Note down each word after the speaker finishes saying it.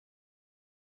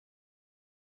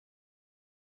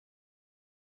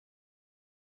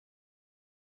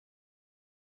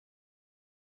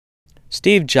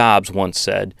Steve Jobs once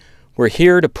said, "We're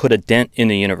here to put a dent in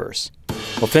the universe."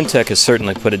 Well, fintech has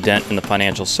certainly put a dent in the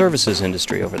financial services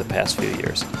industry over the past few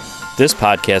years. This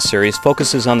podcast series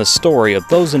focuses on the story of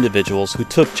those individuals who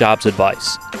took Jobs'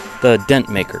 advice, the dent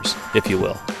makers, if you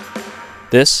will.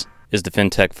 This is the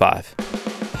FinTech 5.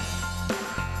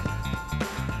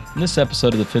 In this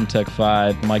episode of the FinTech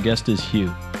 5, my guest is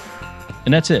Huy.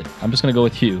 And that's it. I'm just going to go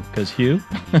with Huy, because Huy,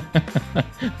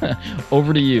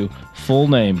 over to you. Full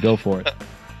name, go for it.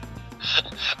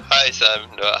 Hi, Sam.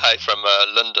 Hi from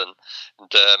London.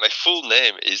 And, my full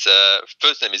name is,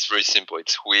 first name is very simple.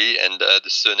 It's Huy, and the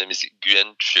surname is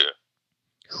Nguyen Trieu.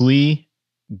 Huy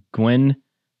Nguyen.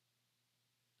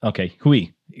 Okay,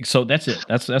 Huy. So that's it.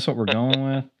 That's what we're going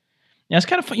with. Yeah, it's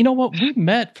kind of fun. You know what? We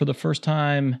met for the first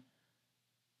time.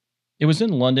 It was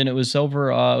in London. It was over.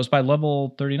 It was by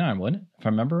level 39, wasn't it? If I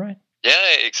remember right. Yeah,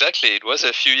 exactly. It was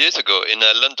a few years ago in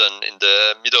London, in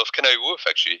the middle of Canary Wharf,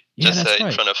 actually. Yeah, just that's in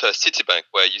right. front of Citibank,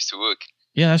 where I used to work.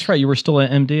 Yeah, that's right. You were still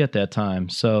an MD at that time.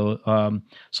 So,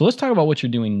 so let's talk about what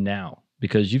you're doing now,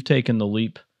 because you've taken the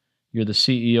leap. You're the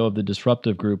CEO of the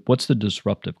Disruptive Group. What's the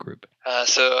Disruptive Group?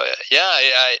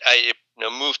 I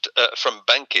moved from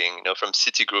banking, from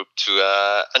Citigroup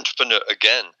to entrepreneur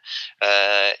again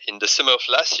in the summer of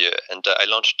last year, and I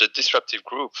launched the Disruptive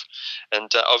Group.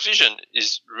 And our vision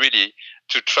is really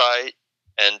to try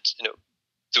and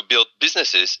to build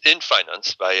businesses in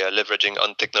finance by leveraging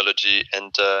on technology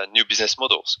and new business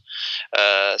models.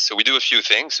 So we do a few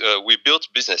things. We build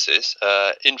businesses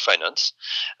in finance.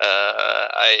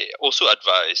 I also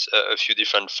advise a few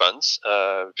different funds,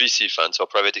 VC funds or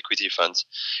private equity funds,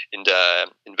 in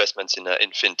the investments in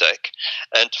fintech.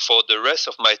 And for the rest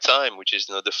of my time, which is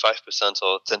the 5%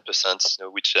 or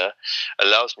 10%, which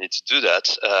allows me to do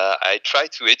that, I try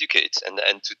to educate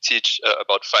and to teach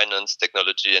about finance,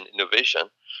 technology, and innovation.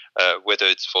 Whether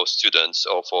it's for students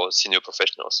or for senior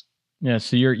professionals. Yeah,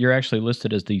 so you're actually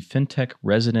listed as the FinTech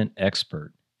resident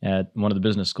expert at one of the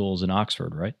business schools in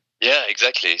Oxford, right? Yeah,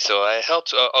 exactly. So I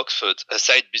helped Oxford, a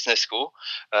side business school,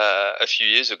 a few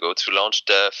years ago to launch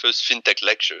the first FinTech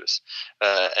lectures.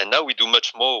 And now we do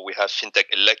much more. We have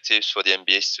FinTech electives for the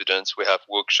MBA students. We have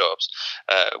workshops.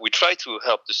 We try to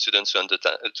help the students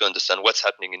to understand what's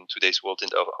happening in today's world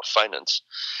of finance.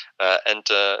 And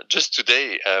just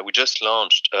today, we just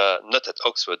launched, not at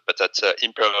Oxford, but at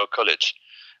Imperial College.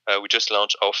 We just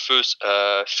launched our first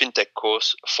FinTech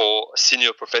course for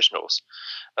senior professionals.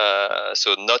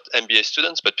 So not MBA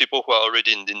students, but people who are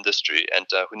already in the industry and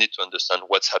who need to understand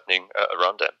what's happening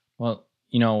around them. Well,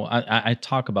 I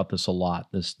talk about this a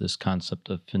lot. This concept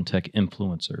of FinTech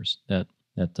influencers that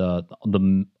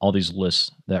all these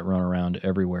lists that run around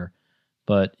everywhere.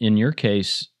 But in your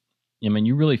case, I mean,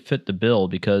 you really fit the bill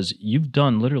because you've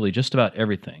done literally just about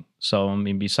everything. So, I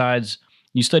mean, besides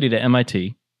you studied at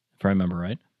MIT, if I remember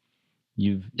right.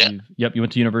 You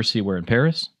went to university where, in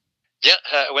Paris? Yeah,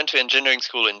 I went to engineering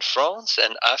school in France,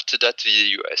 and after that to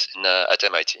the US at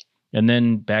MIT. And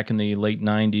then back in the late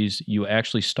 90s, you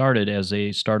actually started as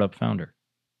a startup founder.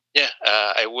 Yeah,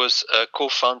 I was a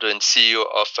co-founder and CEO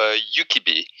of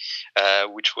Yukibi,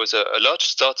 which was a large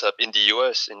startup in the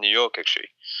US, in New York, actually.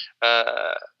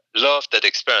 Loved that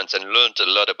experience and learned a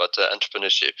lot about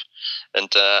entrepreneurship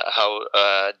and how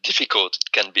difficult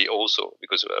it can be also,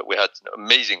 because we had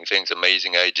amazing things,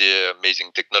 amazing idea,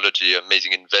 amazing technology,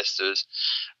 amazing investors,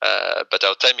 but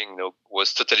our timing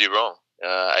was totally wrong.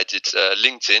 I did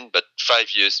LinkedIn, but 5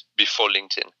 years before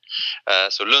LinkedIn.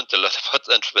 So learned a lot about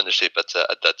entrepreneurship at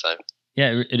that time.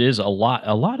 Yeah, it is a lot.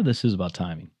 A lot of this is about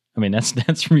timing. I mean,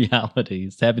 that's reality.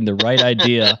 It's having the right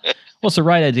idea. Well, it's the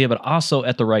right idea, but also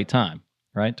at the right time.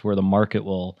 Right, to where the market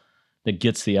that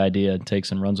gets the idea and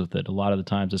takes and runs with it. A lot of the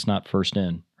times, it's not first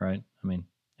in. Right, I mean,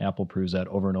 Apple proves that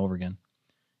over and over again.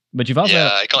 But you've also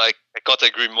I can't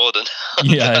agree more than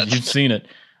yeah, that. You've seen it.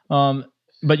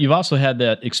 But you've also had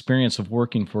that experience of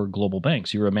working for global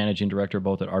banks. You were a managing director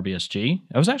both at RBSG.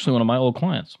 That was actually one of my old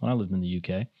clients when I lived in the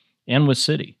UK, and with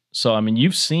Citi. So I mean,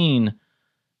 you've seen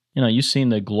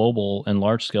the global and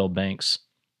large scale banks.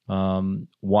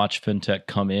 Watch fintech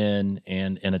come in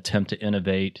and attempt to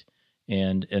innovate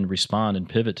and respond and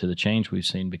pivot to the change we've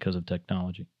seen because of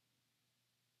technology.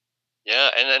 Yeah,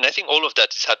 and I think all of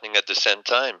that is happening at the same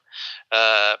time.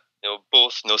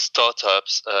 Both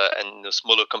startups and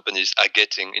smaller companies are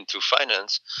getting into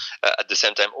finance. At the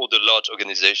same time, all the large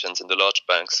organizations and the large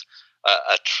banks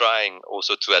are trying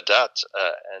also to adapt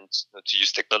and to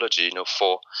use technology,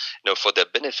 for their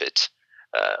benefit.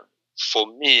 For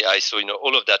me, I saw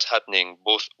all of that happening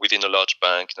both within a large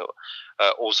bank,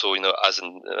 also as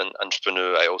an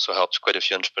entrepreneur. I also helped quite a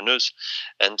few entrepreneurs,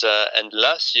 and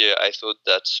last year I thought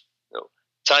that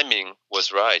timing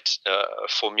was right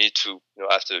for me to,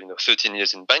 after 13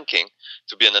 years in banking,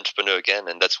 to be an entrepreneur again,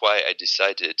 and that's why I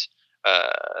decided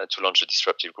to launch a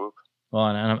disruptive group. Well,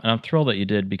 and I'm thrilled that you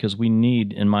did, because we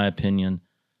need, in my opinion,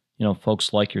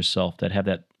 folks like yourself that have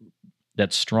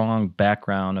that strong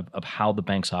background of how the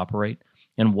banks operate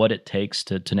and what it takes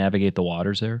to navigate the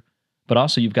waters there. But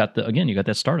also, you got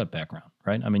that startup background,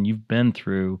 right? I mean, you've been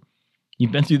through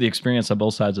the experience on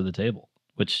both sides of the table,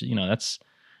 which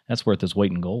that's worth its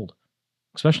weight in gold,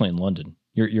 especially in London.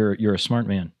 You're a smart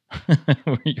man.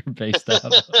 Where you're based out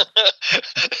of.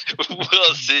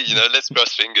 We'll see. Let's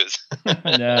cross fingers.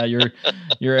 Nah,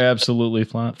 you're absolutely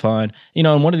fine.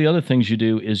 And one of the other things you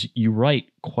do is you write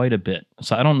quite a bit.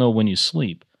 So I don't know when you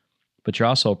sleep, but you're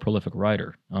also a prolific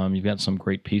writer. You've got some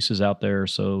great pieces out there.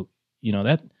 So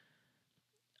that.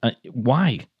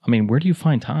 Why? I mean, where do you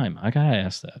find time? I gotta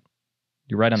ask that.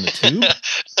 You write on the tube?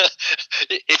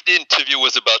 If the interview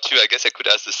was about you, I guess I could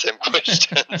ask the same questions.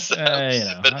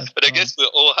 But I guess we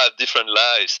all have different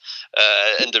lives,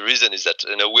 and the reason is that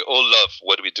we all love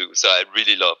what we do. So I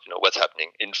really love what's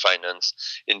happening in finance,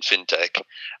 in fintech,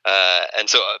 and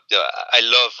so I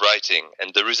love writing.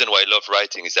 And the reason why I love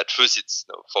writing is that first, it's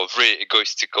for very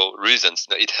egoistical reasons.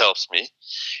 It helps me.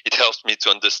 It helps me to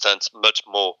understand much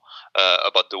more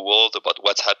about the world, about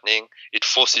what's happening. It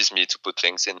forces me to put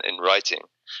things in writing.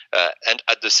 And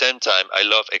at the same time, I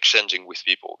love exchanging with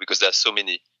people, because there are so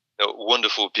many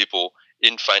wonderful people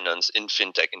in finance, in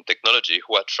fintech, in technology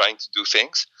who are trying to do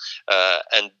things.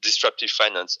 And disruptive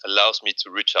finance allows me to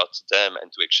reach out to them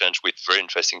and to exchange with very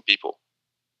interesting people.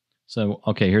 So,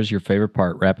 okay, here's your favorite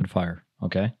part, rapid fire.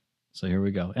 Okay, so here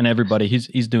we go. And everybody,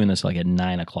 he's doing this like at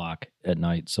 9:00 at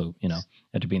night. So,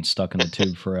 after being stuck in the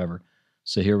tube forever.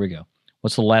 So here we go.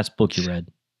 What's the last book you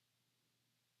read?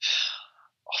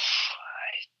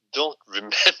 Don't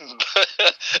remember.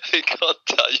 I can't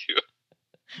tell you.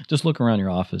 Just look around your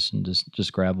office and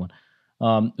just grab one.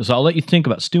 So I'll let you think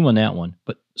about stew on that one.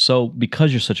 But so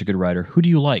because you're such a good writer, who do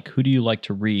you like? Who do you like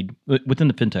to read within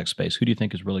the fintech space? Who do you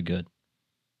think is really good?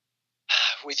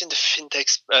 Within the fintech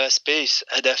space,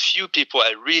 there are a few people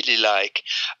I really like.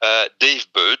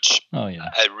 Dave Birch. Oh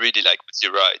yeah, I really like what he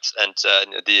writes, and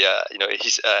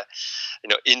his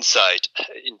insight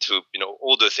into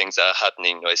all the things that are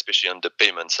happening, especially on the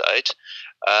payment side.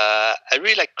 I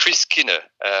really like Chris Skinner.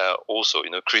 Also,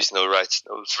 Chris writes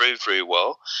very, very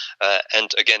well,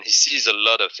 and again, he sees a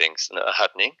lot of things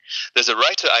happening. There's a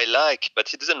writer I like, but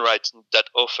he doesn't write that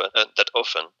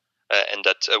often. And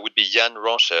that would be Jan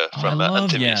Rancher from I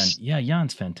love Antemis. Jan. Yeah,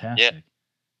 Jan's fantastic.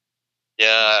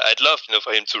 Yeah, I'd love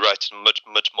for him to write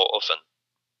much more often.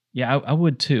 Yeah, I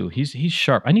would too. He's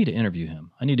sharp. I need to interview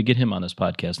him. I need to get him on this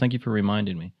podcast. Thank you for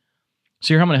reminding me.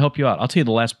 So here, I'm going to help you out. I'll tell you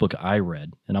the last book I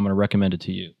read, and I'm going to recommend it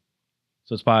to you.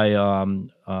 So it's by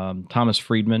Thomas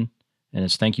Friedman, and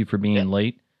it's Thank You for Being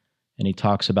Late. And he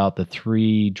talks about the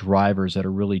 3 drivers that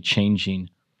are really changing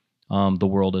the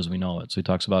world as we know it. So he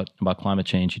talks about climate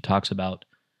change. He talks about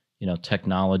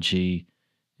technology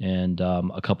and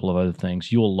a couple of other things.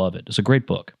 You'll love it. It's a great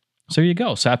book. So there you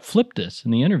go. So I flipped this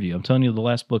in the interview. I'm telling you the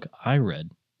last book I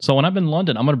read. So when I'm in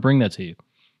London, I'm going to bring that to you.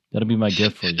 That'll be my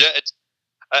gift for you. Yeah,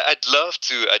 I'd love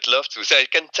to. So I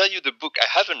can tell you the book I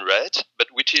haven't read,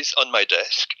 but which is on my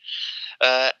desk,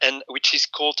 and which is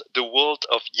called The World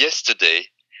of Yesterday.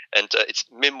 And it's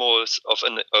Memoirs of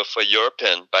a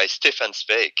European by Stefan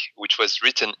Zweig, which was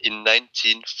written in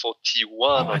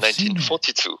 1941 or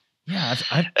 1942. Yeah,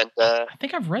 I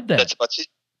think I've read that. That's about it.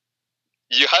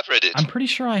 You have read it? I'm pretty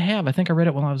sure I have. I think I read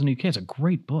it when I was in the UK. It's a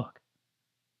great book.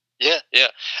 Yeah,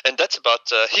 and that's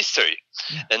about history,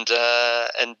 and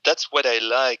that's what I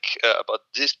like about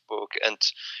this book. And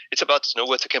it's about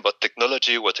we're talking about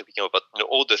technology, we're talking about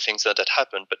all the things that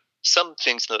happen, but some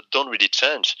things don't really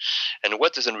change, and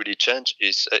what doesn't really change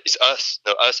is us,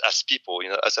 us as people,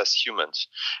 us as humans.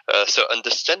 So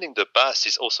understanding the past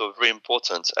is also very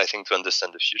important, I think, to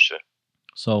understand the future.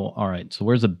 So, all right. So,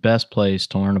 where's the best place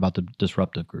to learn about the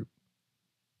Disruptive Group?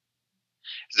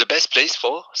 The best place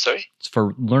for? Sorry? It's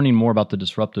for learning more about the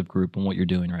Disruptive Group and what you're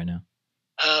doing right now.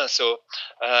 So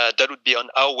that would be on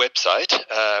our website,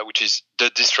 which is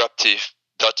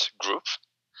thedisruptive.group.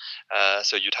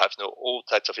 So you'd have all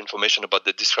types of information about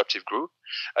the Disruptive Group.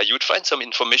 You would find some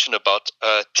information about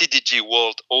TDG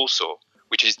World also,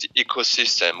 which is the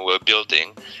ecosystem we're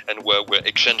building and where we're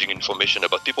exchanging information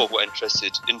about people who are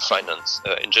interested in finance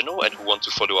in general and who want to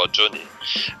follow our journey.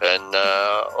 And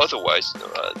otherwise,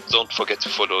 don't forget to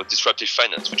follow Disruptive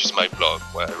Finance, which is my blog,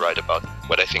 where I write about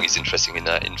what I think is interesting in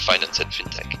finance and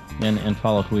fintech. And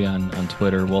follow Huy on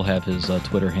Twitter. We'll have his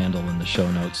Twitter handle in the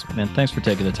show notes. Man, thanks for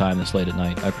taking the time this late at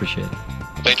night. I appreciate it.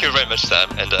 Thank you very much, Sam,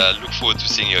 and look forward to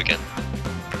seeing you again.